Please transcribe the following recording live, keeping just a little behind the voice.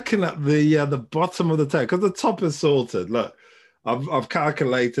looking at the bottom of the table, because the top is sorted. Look, I've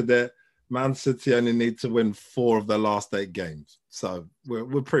calculated it. Man City only need to win 4 of their last 8 games. So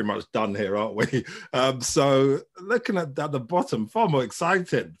we're pretty much done here, aren't we? So looking at the bottom, far more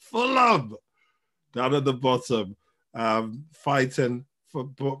exciting. Fulham down at the bottom, fighting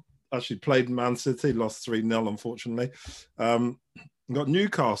for. Actually played Man City, lost 3-0, unfortunately. Got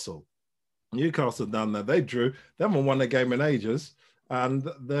Newcastle. Newcastle down there. They drew. They haven't won a game in ages. And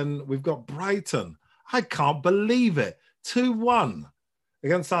then we've got Brighton. I can't believe it. 2-1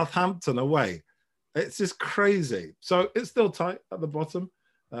 against Southampton away. It's just crazy. So it's still tight at the bottom.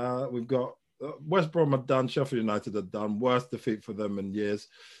 We've got West Brom are done. Sheffield United are done. Worst defeat for them in years.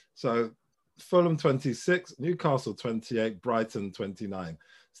 So Fulham 26, Newcastle 28, Brighton 29.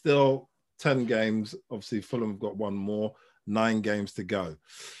 Still 10 games. Obviously, Fulham have got 1 more. 9 games to go.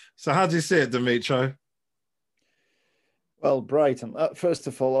 So how do you see it, Dimitro? Well, Brighton, first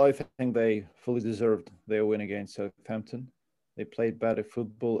of all, I think they fully deserved their win against Southampton. They played better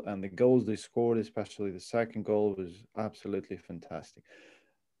football, and the goals they scored, especially the second goal, was absolutely fantastic.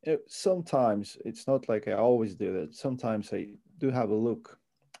 Sometimes, it's not like I always do that. Sometimes I do have a look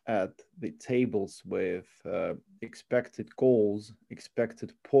at the tables with expected goals,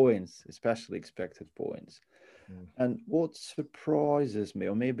 expected points, especially expected points. And what surprises me,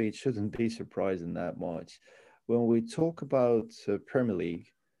 or maybe it shouldn't be surprising that much, when we talk about Premier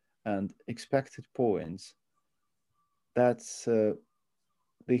League and expected points, that's the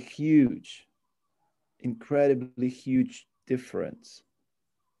huge, incredibly huge difference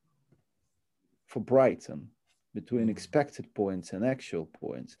for Brighton between expected points and actual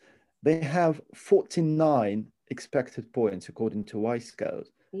points. They have 49 expected points according to Wisecout,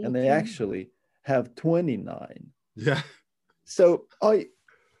 and they actually have 29. Yeah. So I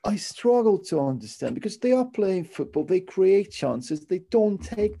struggle to understand, because they are playing football, they create chances, they don't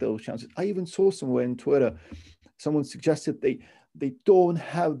take those chances. I even saw somewhere on Twitter, someone suggested they don't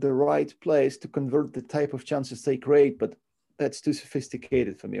have the right players to convert the type of chances they create, but that's too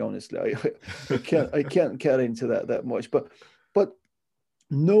sophisticated for me, honestly. I can't get into that much. But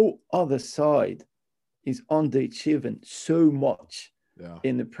no other side is underachieving so much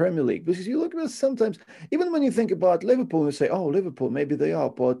in the Premier League. Because you look at it sometimes, even when you think about Liverpool, you say, oh, Liverpool, maybe they are.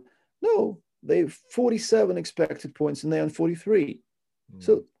 But no, they have 47 expected points and they're on 43.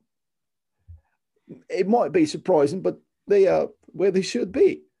 So it might be surprising, but they are where they should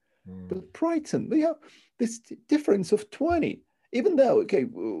be. But Brighton, they have this difference of 20. Even though, okay,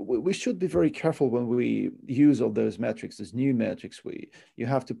 we should be very careful when we use all those metrics, those new metrics. You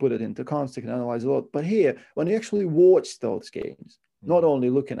have to put it into context and analyze a lot. But here, when you actually watch those games, not only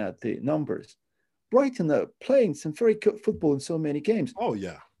looking at the numbers, Brighton are playing some very good football in so many games. Oh,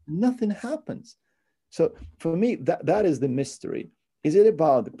 yeah. Nothing happens. So for me, that is the mystery. Is it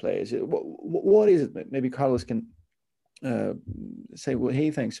about the players? What is it? Maybe Carlos can say what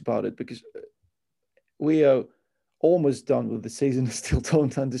he thinks about it, because we are almost done with the season and still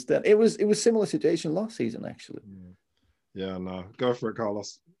don't understand. It was similar situation last season, actually. Yeah, no. Go for it,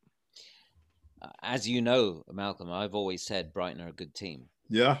 Carlos. As you know, Malcolm, I've always said Brighton are a good team.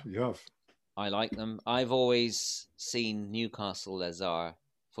 Yeah, you have. I like them. I've always seen Newcastle as our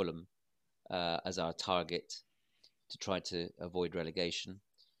Fulham, as our target to try to avoid relegation.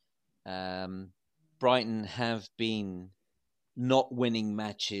 Brighton have been not winning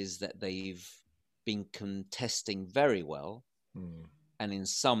matches that they've been contesting very well, and in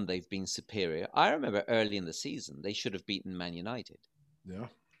some they've been superior. I remember early in the season they should have beaten Man United,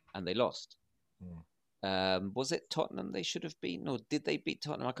 and they lost. Was it Tottenham they should have beaten, or did they beat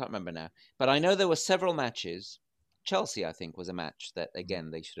Tottenham? I can't remember now, but I know there were several matches. Chelsea, I think, was a match that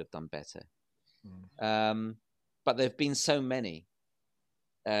again they should have done better. But there've been so many.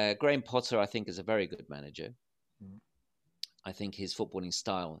 Graham Potter, I think, is a very good manager. I think his footballing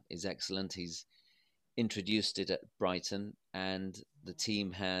style is excellent. He's introduced it at Brighton, and the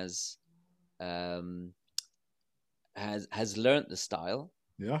team has learnt the style,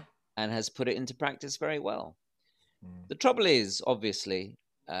 and has put it into practice very well. The trouble is, obviously,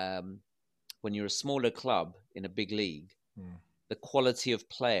 when you're a smaller club in a big league, the quality of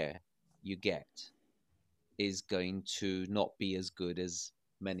player you get is going to not be as good as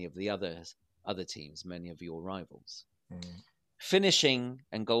many of the other teams, many of your rivals. Finishing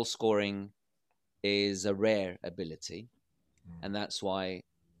and goal scoring is a rare ability, and that's why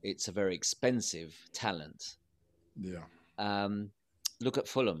it's a very expensive talent. Look at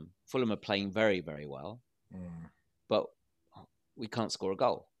Fulham. Fulham are playing very, very well, but we can't score a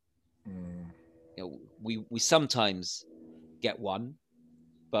goal. We sometimes get one,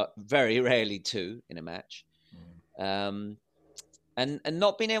 but very rarely two in a match. And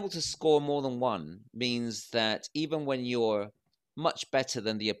not being able to score more than one means that even when you're much better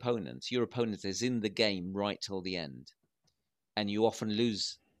than the opponent, your opponent is in the game right till the end. And you often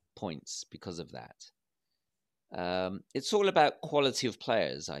lose points because of that. It's all about quality of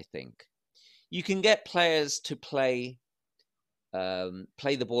players, I think. You can get players to play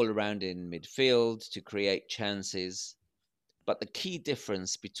the ball around in midfield to create chances. But the key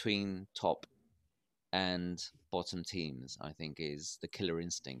difference between top and bottom teams, I think, is the killer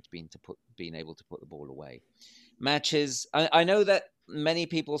instinct, being able to put the ball away. Matches, I know that many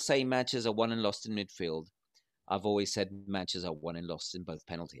people say matches are won and lost in midfield. I've always said matches are won and lost in both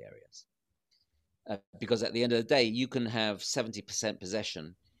penalty areas. Because at the end of the day, you can have 70%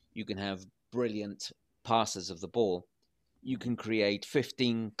 possession. You can have brilliant passes of the ball. You can create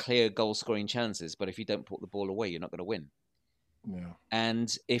 15 clear goal-scoring chances, but if you don't put the ball away, you're not going to win. Yeah.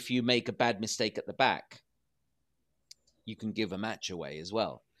 And if you make a bad mistake at the back, you can give a match away as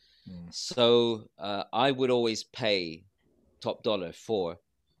well. So I would always pay top dollar for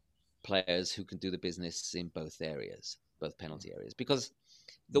players who can do the business in both areas, both penalty areas. Because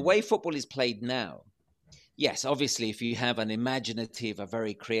the way football is played now, yes, obviously, if you have an imaginative, a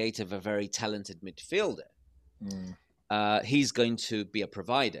very creative, a very talented midfielder, he's going to be a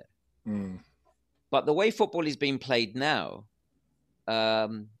provider. But the way football is being played now,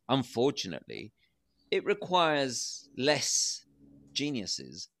 unfortunately, it requires less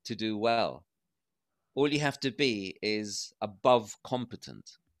geniuses to do well. All you have to be is above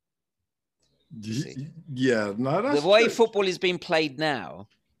competent. Yeah, no, that's the way true. football is being played now.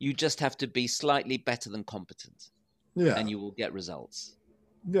 You just have to be slightly better than competent, and you will get results.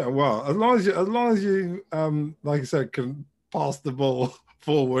 Yeah, well, as long as you, like I said, can pass the ball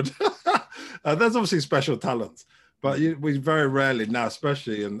forward. There's obviously special talents, but we very rarely now,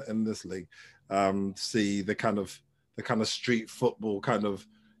 especially in this league, see the kind of street football kind of,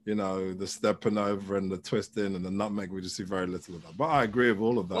 the stepping over and the twisting and the nutmeg. We just see very little of that. But I agree with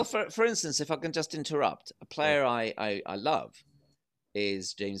all of that. Well, for instance, if I can just interrupt, a player I love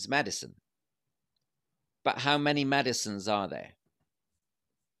is James Maddison. But how many Maddisons are there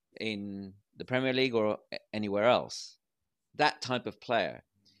in the Premier League or anywhere else? That type of player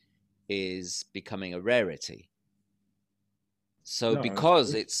is becoming a rarity. So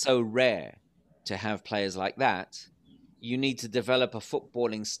because it's so rare to have players like that, you need to develop a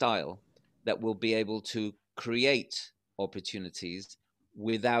footballing style that will be able to create opportunities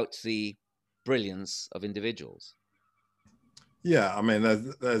without the brilliance of individuals. Yeah, I mean,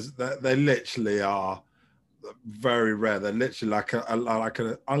 they literally are very rare. They're literally like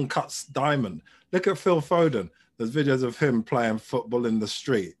an uncut diamond. Look at Phil Foden. There's videos of him playing football in the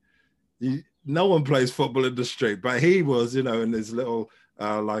street. No one plays football in the street, but he was, in his little,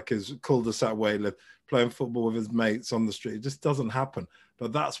 like his cul-de-sac way, playing football with his mates on the street. It just doesn't happen.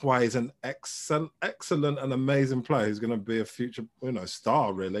 But that's why he's an excellent and amazing player who's going to be a future,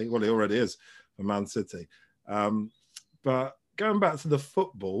 star, really. Well, he already is for Man City. But going back to the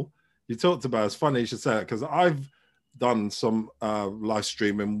football, you talked about, it's funny you should say that, because I've done some live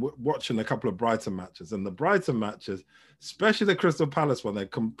streaming, watching a couple of Brighton matches, and the Brighton matches, especially the Crystal Palace one, they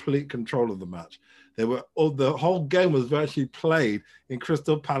had complete control of the match. The whole game was virtually played in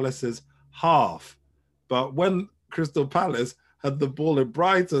Crystal Palace's half. But when Crystal Palace had the ball in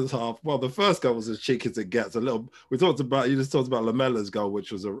Brighton's half, well, the first goal was as cheeky as it gets. You just talked about Lamella's goal,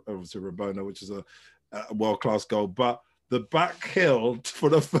 which was obviously Rabona, which is a world-class goal, but the back heel for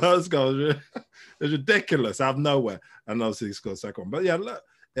the first goal is ridiculous out of nowhere, and obviously he scored the second one. But yeah, look,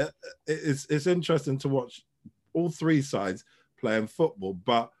 it's interesting to watch all three sides playing football.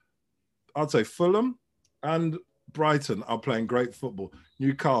 But I'd say Fulham and Brighton are playing great football.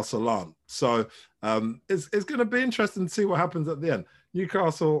 Newcastle aren't. So it's going to be interesting to see what happens at the end.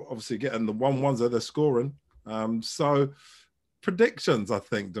 Newcastle obviously getting the 1-1s that they're scoring. So predictions, I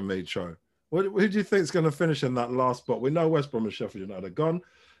think, Dimitro. Who do you think is going to finish in that last spot? We know West Brom and Sheffield United are gone.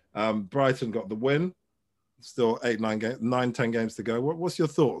 Brighton got the win. Still 9-10 games to go. What's your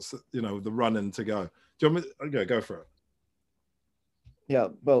thoughts, the run-in to go? Do you want me to go for it? Yeah,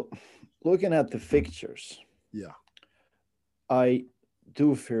 well, looking at the fixtures, I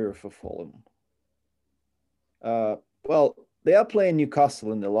do fear for Fulham. Well, they are playing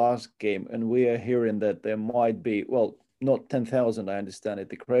Newcastle in the last game, and we are hearing that there might be, well, not 10,000, I understand it,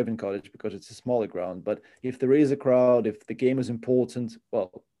 the Craven Cottage, because it's a smaller ground. But if there is a crowd, if the game is important,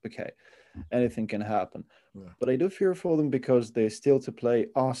 well, okay, anything can happen. Yeah. But I do fear for them because they're still to play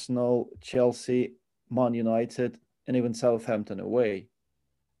Arsenal, Chelsea, Man United, and even Southampton away.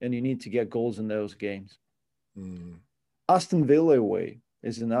 And you need to get goals in those games. Aston Villa away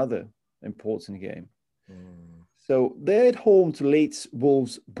is another important game. So they're at home to Leeds,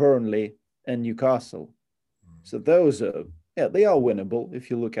 Wolves, Burnley, and Newcastle. So those are, they are winnable if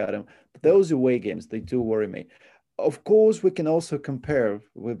you look at them. But those away games, they do worry me. Of course, we can also compare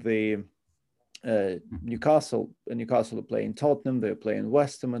with the Newcastle. Newcastle are playing Tottenham, they're playing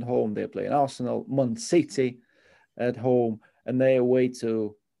West Ham at home, they're playing Arsenal, Man City at home, and they're away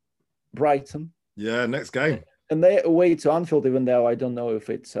to Brighton. Yeah, next game. And they're away to Anfield, even though I don't know if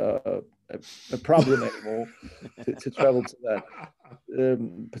it's a problem anymore to travel to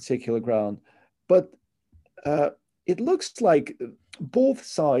that particular ground. But it looks like both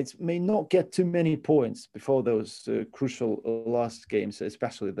sides may not get too many points before those crucial last games,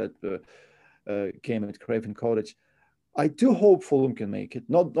 especially that game at Craven Cottage. I do hope Fulham can make it,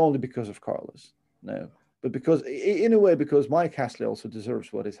 not only because of Carlos, no, but because, in a way, because Mike Ashley also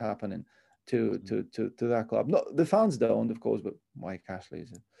deserves what is happening to that club. No, the fans don't, of course, but Mike Ashley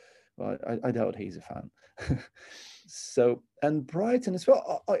is. Well, I doubt he's a fan. So, and Brighton as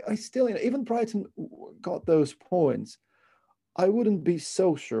well. I still, even Brighton got those points, I wouldn't be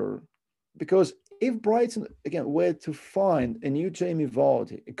so sure, because if Brighton again were to find a new Jamie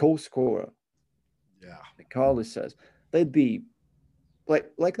Vardy, a goal scorer, like Carlos says, they'd be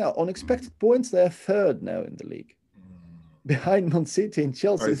like now unexpected points. They're third now in the league, behind Man City and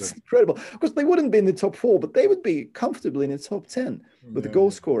Chelsea. Crazy. It's incredible, because they wouldn't be in the top 4, but they would be comfortably in the top 10 with the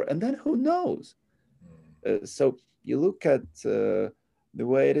goal scorer. And then who knows? So you look at the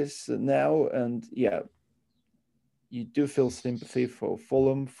way it is now, and you do feel sympathy for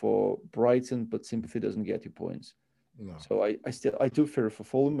Fulham, for Brighton, but sympathy doesn't get you points. No. So I do fear for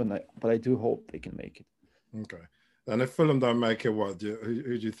Fulham, but I do hope they can make it. Okay. And if Fulham don't make it, who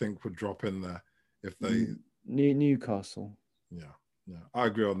do you think would drop in there if they? Newcastle. Yeah, I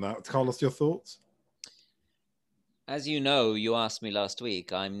agree on that. Carlos, your thoughts? As you know, you asked me last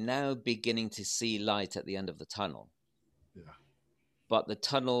week, I'm now beginning to see light at the end of the tunnel. Yeah. But the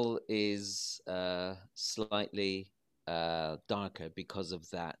tunnel is slightly darker because of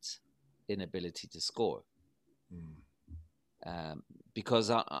that inability to score.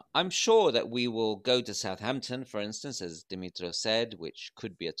 Because I'm sure that we will go to Southampton, for instance, as Dimitro said, which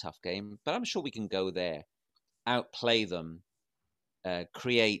could be a tough game. But I'm sure we can go there, outplay them,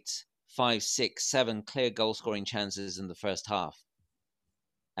 create 5, 6, 7 clear goal-scoring chances in the first half,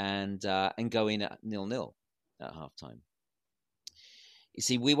 and go in at 0-0 at halftime. You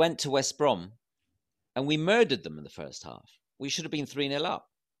see, we went to West Brom, and we murdered them in the first half. We should have been 3-0 up,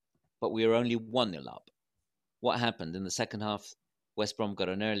 but we were only 1-0 up. What happened in the second half? West Brom got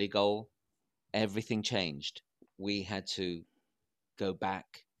an early goal. Everything changed. We had to go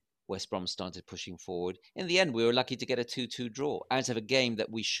back. West Brom started pushing forward. In the end, we were lucky to get a 2-2 draw out of a game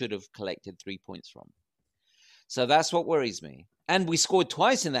that we should have collected 3 points from. So that's what worries me. And we scored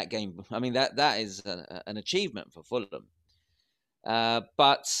twice in that game. I mean, that is an achievement for Fulham.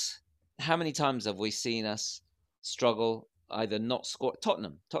 But how many times have we seen us struggle, either not score?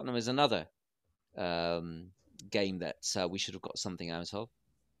 Tottenham is another game that we should have got something out of,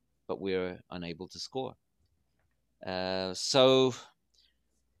 but we're unable to score. So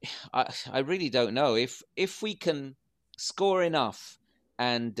I really don't know if we can score enough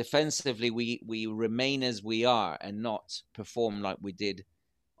and defensively we remain as we are and not perform like we did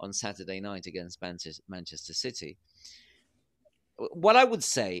on Saturday night against Manchester City. What I would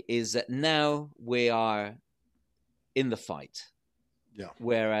say is that now we are in the fight. Yeah.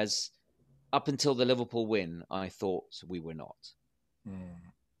 Whereas up until the Liverpool win, I thought we were not.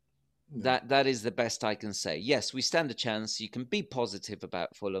 Yeah. That is the best I can say. Yes, we stand a chance. You can be positive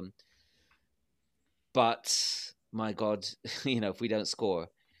about Fulham. But, my God, if we don't score,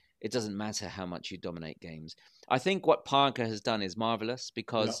 it doesn't matter how much you dominate games. I think what Parker has done is marvellous,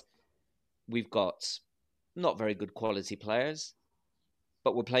 because we've got not very good quality players,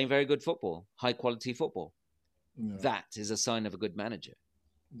 but we're playing very good football, high-quality football. Yeah. That is a sign of a good manager.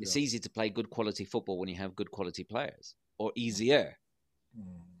 Yeah. It's easy to play good quality football when you have good quality players, or easier,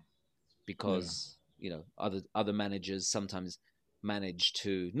 because other managers sometimes manage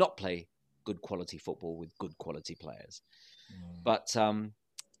to not play good quality football with good quality players. But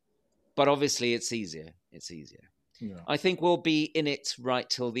obviously it's easier. Yeah. I think we'll be in it right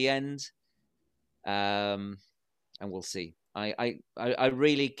till the end, and we'll see. I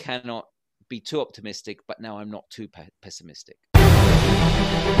really cannot be too optimistic, but now I'm not too pessimistic.